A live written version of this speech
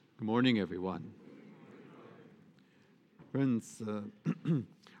Good morning, everyone. Friends,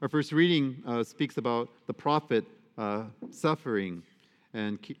 our first reading speaks about the prophet suffering,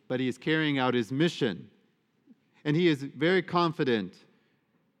 but he is carrying out his mission. And he is very confident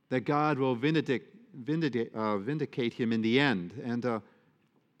that God will vindicate him in the end. And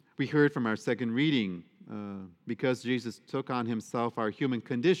we heard from our second reading, because Jesus took on himself our human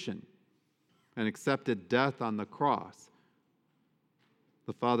condition and accepted death on the cross,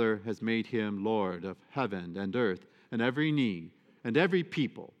 the Father has made him Lord of heaven and earth, and every knee and every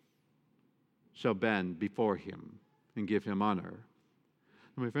people shall bend before him and give him honor.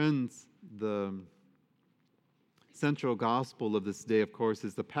 And my friends, the central gospel of this day, of course,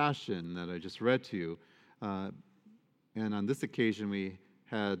 is the Passion that I just read to you. And on this occasion, we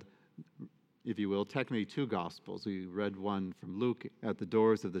had, if you will, technically two gospels. We read one from Luke at the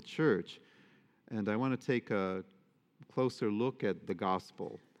doors of the church. And I want to take a closer look at the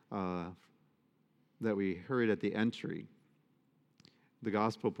gospel that we heard at the entry. The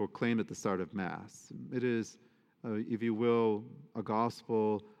gospel proclaimed at the start of Mass. It is, if you will, a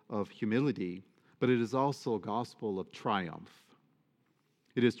gospel of humility, but it is also a gospel of triumph.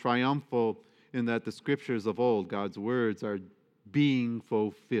 It is triumphal in that the scriptures of old, God's words, are being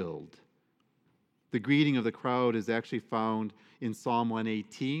fulfilled. The greeting of the crowd is actually found in Psalm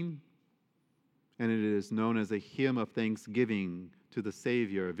 118, and it is known as a hymn of thanksgiving to the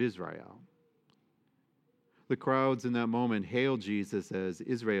Savior of Israel. The crowds in that moment hail Jesus as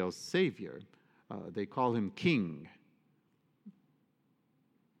Israel's Savior. They call him King.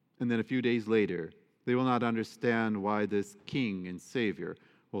 And then a few days later, they will not understand why this King and Savior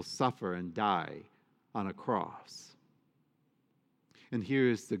will suffer and die on a cross. And here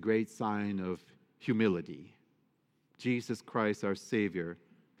is the great sign of humility. Jesus Christ, our Savior,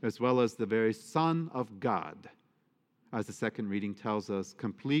 as well as the very Son of God, as the second reading tells us,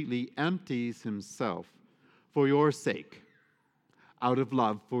 completely empties himself for your sake, out of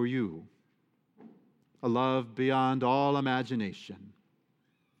love for you, a love beyond all imagination.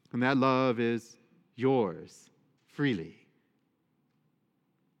 And that love is yours freely.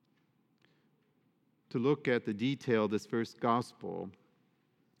 To look at the detail of this first gospel,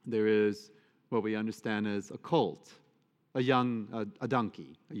 there is what we understand as a colt, a young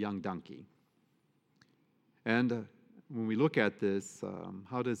donkey. And when we look at this,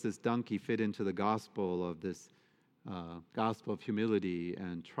 how does this donkey fit into the gospel of this gospel of humility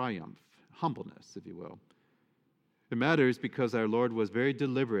and triumph, humbleness, if you will? It matters because our Lord was very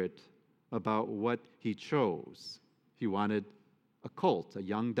deliberate about what he chose. He wanted a colt, a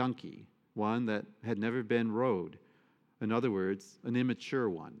young donkey, one that had never been rode. In other words, an immature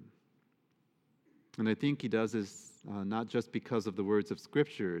one. And I think he does this not just because of the words of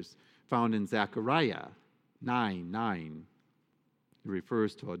scriptures found in Zechariah 9:9. It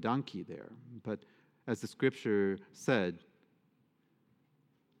refers to a donkey there. But as the scripture said,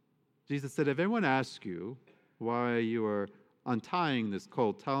 Jesus said, if anyone asks you why you are untying this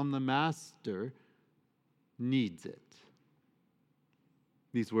colt, tell him the master needs it.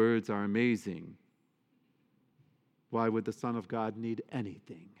 These words are amazing. Why would the Son of God need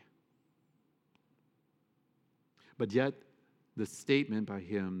anything? But yet, the statement by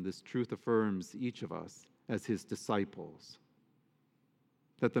him, this truth affirms each of us as his disciples,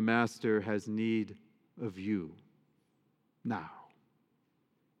 that the Master has need of you now.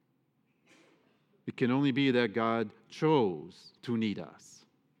 It can only be that God chose to need us.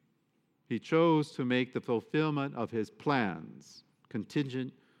 He chose to make the fulfillment of his plans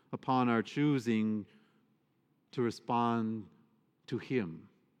contingent upon our choosing to respond to him.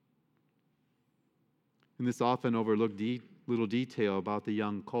 And this often overlooked little detail about the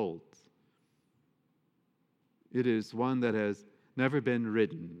young colt. It is one that has never been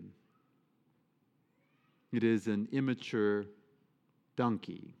ridden. It is an immature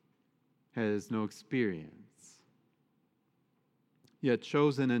donkey, has no experience, yet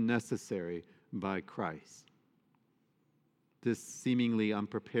chosen and necessary by Christ. This seemingly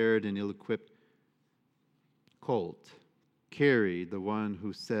unprepared and ill-equipped colt carried the one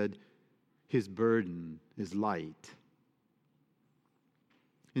who said his burden is light.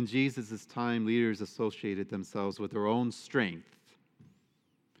 In Jesus' time, leaders associated themselves with their own strength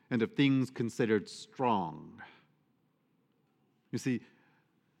and of things considered strong. You see,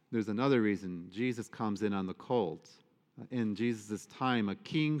 there's another reason Jesus comes in on the colt. In Jesus' time, a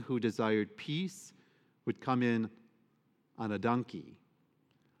king who desired peace would come in on a donkey.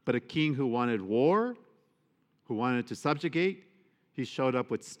 But a king who wanted war, who wanted to subjugate, he showed up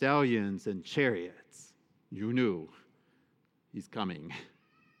with stallions and chariots. You knew he's coming.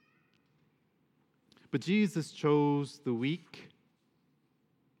 But Jesus chose the weak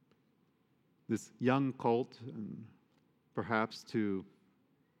this young cult, and perhaps to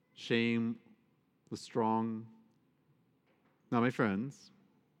shame the strong. Now, my friends,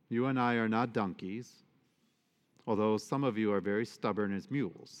 you and I are not donkeys, although some of you are very stubborn as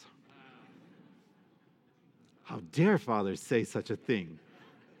mules. How dare fathers say such a thing?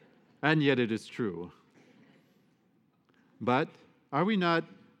 And yet it is true. But are we not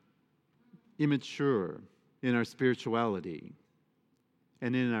immature in our spirituality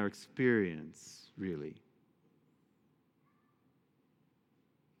and in our experience, really?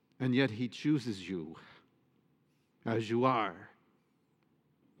 And yet he chooses you as you are.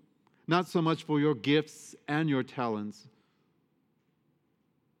 Not so much for your gifts and your talents,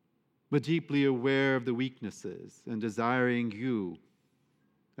 but deeply aware of the weaknesses and desiring you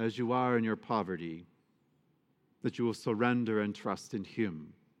as you are in your poverty, that you will surrender and trust in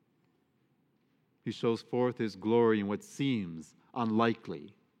him. He shows forth his glory in what seems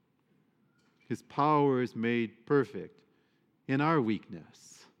unlikely. His power is made perfect in our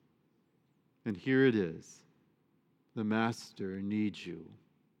weakness. And here it is. The Master needs you.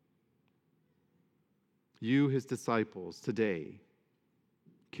 You, his disciples, today,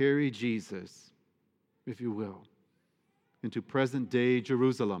 carry Jesus, if you will, into present-day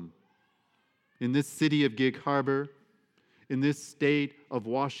Jerusalem, in this city of Gig Harbor, in this state of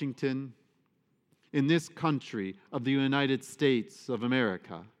Washington, in this country of the United States of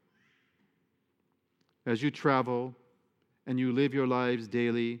America. As you travel and you live your lives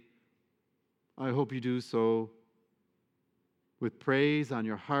daily, I hope you do so with praise on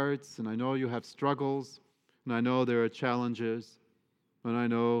your hearts, and I know you have struggles, and I know there are challenges, and I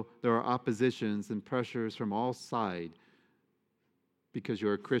know there are oppositions and pressures from all sides because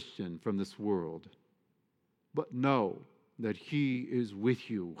you're a Christian from this world. But know that he is with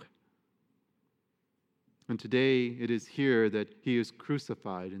you. And today it is here that he is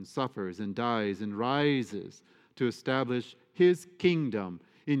crucified and suffers and dies and rises to establish his kingdom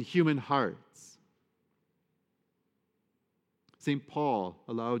in human hearts. St. Paul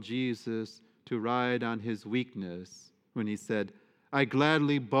allowed Jesus to ride on his weakness when he said, I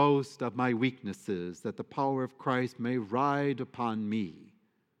gladly boast of my weaknesses, that the power of Christ may ride upon me.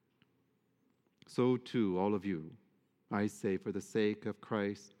 So too, all of you, I say, for the sake of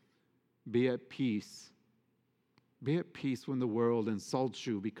Christ, be at peace. Be at peace when the world insults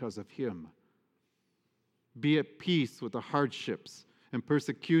you because of him. Be at peace with the hardships and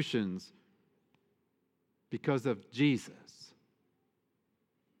persecutions because of Jesus.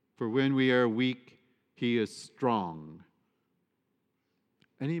 For when we are weak, he is strong.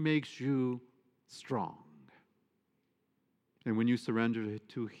 And he makes you strong. And when you surrender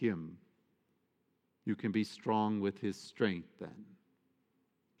to him, you can be strong with his strength then.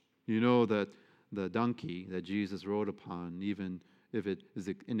 You know that the donkey that Jesus rode upon, even if it is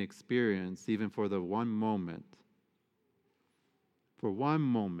inexperienced, even for the one moment,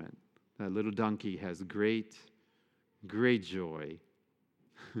 that little donkey has great, great joy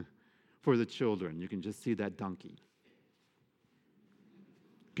for the children. You can just see that donkey.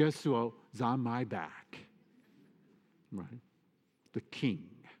 Guess who's on my back? Right? The king.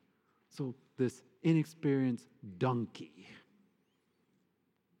 So this inexperienced donkey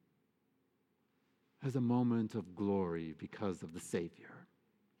has a moment of glory because of the Savior.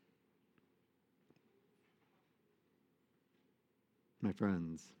 My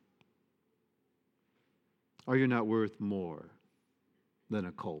friends, are you not worth more than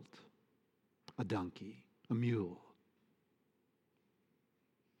a colt, a donkey, a mule?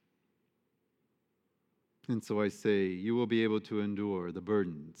 And so I say, you will be able to endure the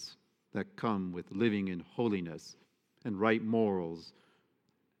burdens that come with living in holiness and right morals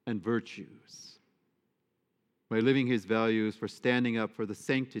and virtues. By living his values, for standing up for the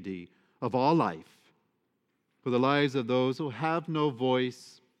sanctity of all life, for the lives of those who have no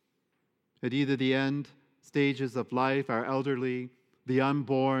voice at either the end stages of life, our elderly, the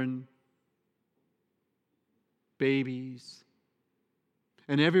unborn, babies,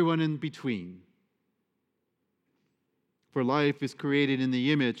 and everyone in between. For life is created in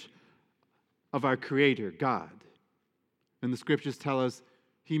the image of our Creator, God. And the scriptures tell us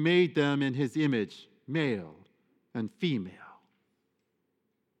he made them in his image, male and female.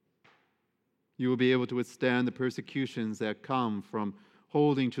 You will be able to withstand the persecutions that come from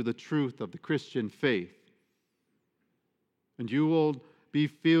holding to the truth of the Christian faith. And you will be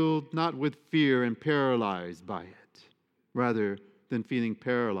filled not with fear and paralyzed by it. Rather than feeling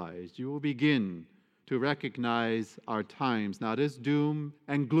paralyzed, you will begin to recognize our times not as doom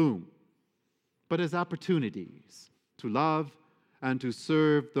and gloom, but as opportunities to love and to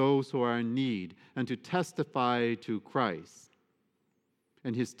serve those who are in need and to testify to Christ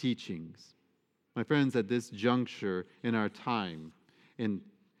and his teachings. My friends, at this juncture in our time, in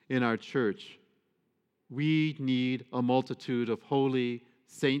our church, we need a multitude of holy,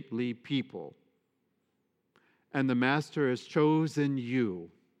 saintly people. And the Master has chosen you.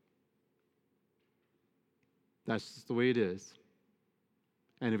 That's just the way it is.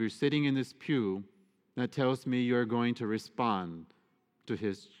 And if you're sitting in this pew, that tells me you're going to respond to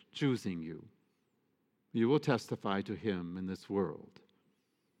his choosing you. You will testify to him in this world.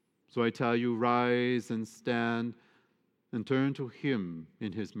 So I tell you, rise and stand and turn to him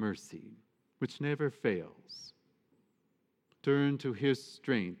in his mercy, which never fails. Turn to his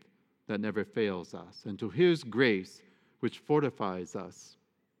strength that never fails us, and to his grace, which fortifies us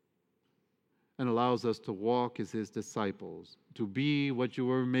and allows us to walk as his disciples, to be what you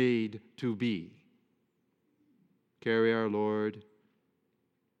were made to be. Carry our Lord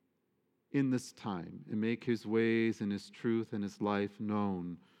in this time and make his ways and his truth and his life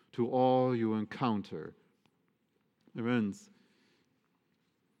known to all you encounter. Friends,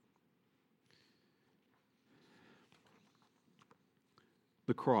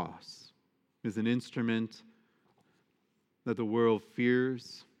 the cross is an instrument that the world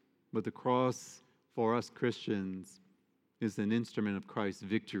fears, but the cross for us Christians is an instrument of Christ's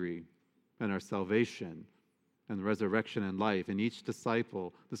victory and our salvation and resurrection and life. And each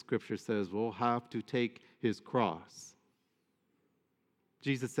disciple, the scripture says, will have to take his cross.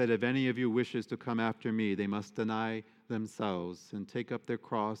 Jesus said, if any of you wishes to come after me, they must deny themselves and take up their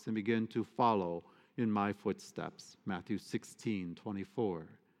cross and begin to follow in my footsteps. Matthew 16:24.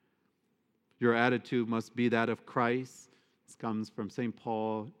 Your attitude must be that of Christ. This comes from St.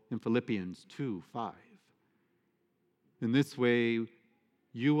 Paul in Philippians 2:5. In this way,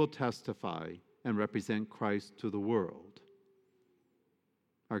 you will testify and represent Christ to the world.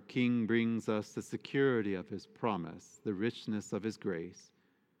 Our King brings us the security of his promise, the richness of his grace.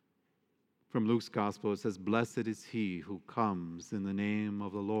 From Luke's Gospel, it says, blessed is he who comes in the name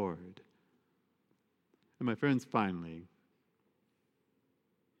of the Lord. And my friends, finally,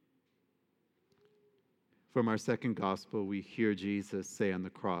 from our second Gospel, we hear Jesus say on the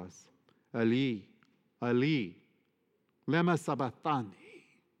cross, Ali, Ali, lema sabachthani,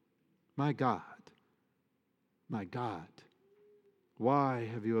 my God, why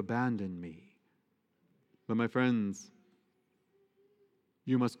have you abandoned me? But my friends,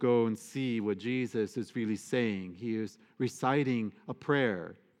 you must go and see what Jesus is really saying. He is reciting a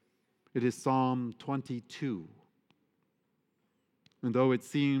prayer. It is Psalm 22. And though it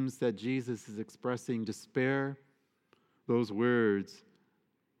seems that Jesus is expressing despair, those words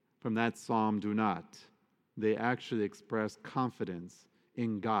from that psalm do not. They actually express confidence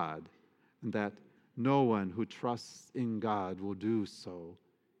in God, and that no one who trusts in God will do so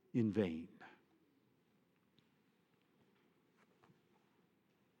in vain.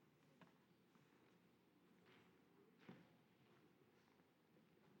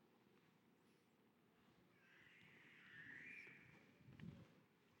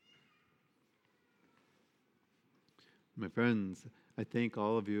 My friends, I thank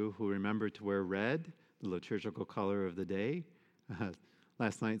all of you who remember to wear red, the liturgical color of the day.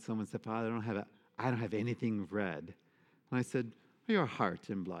 Last night someone said, Father, I don't have anything red. And I said, your heart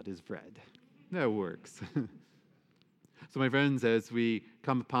and blood is red. That works. So my friends, as we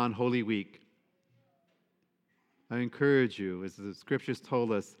come upon Holy Week, I encourage you, as the scriptures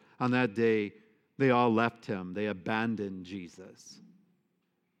told us, on that day, they all left him. They abandoned Jesus.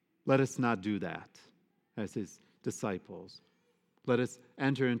 Let us not do that as his disciples. Let us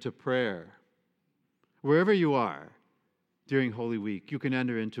enter into prayer. Wherever you are during Holy Week, you can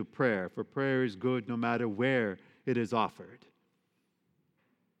enter into prayer, for prayer is good no matter where it is offered.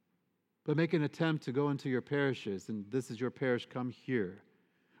 But make an attempt to go into your parishes, and this is your parish, come here.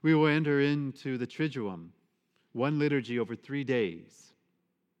 We will enter into the Triduum, one liturgy over 3 days.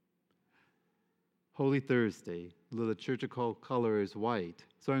 Holy Thursday, the liturgical color is white,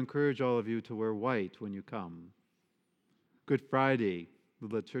 so I encourage all of you to wear white when you come. Good Friday,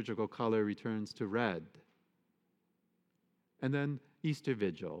 the liturgical color returns to red. And then Easter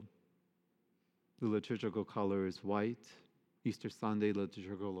Vigil, the liturgical color is white. Easter Sunday,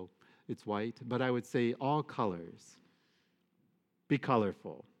 liturgical, it's white. But I would say all colors. Be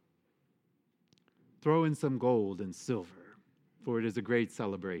colorful. Throw in some gold and silver, for it is a great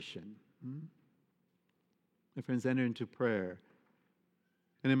celebration. My friends, enter into prayer.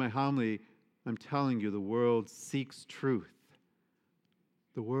 And in my homily, I'm telling you, the world seeks truth.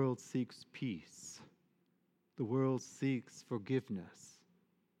 The world seeks peace. The world seeks forgiveness.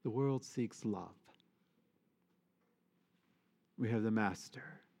 The world seeks love. We have the Master,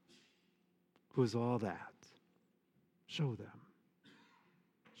 who is all that. Show them.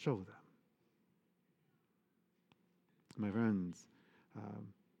 Show them. My friends,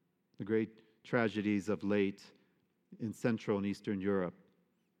 the great tragedies of late in Central and Eastern Europe,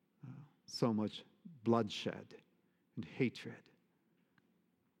 so much bloodshed and hatred.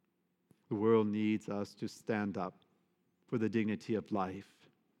 The world needs us to stand up for the dignity of life.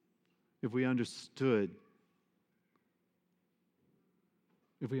 If we understood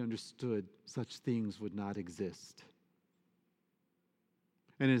such things would not exist.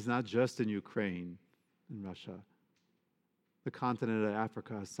 And it's not just in Ukraine and Russia. The continent of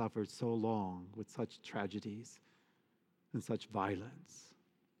Africa has suffered so long with such tragedies and such violence.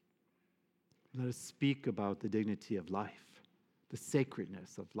 Let us speak about the dignity of life, the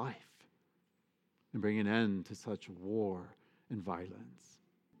sacredness of life, and bring an end to such war and violence.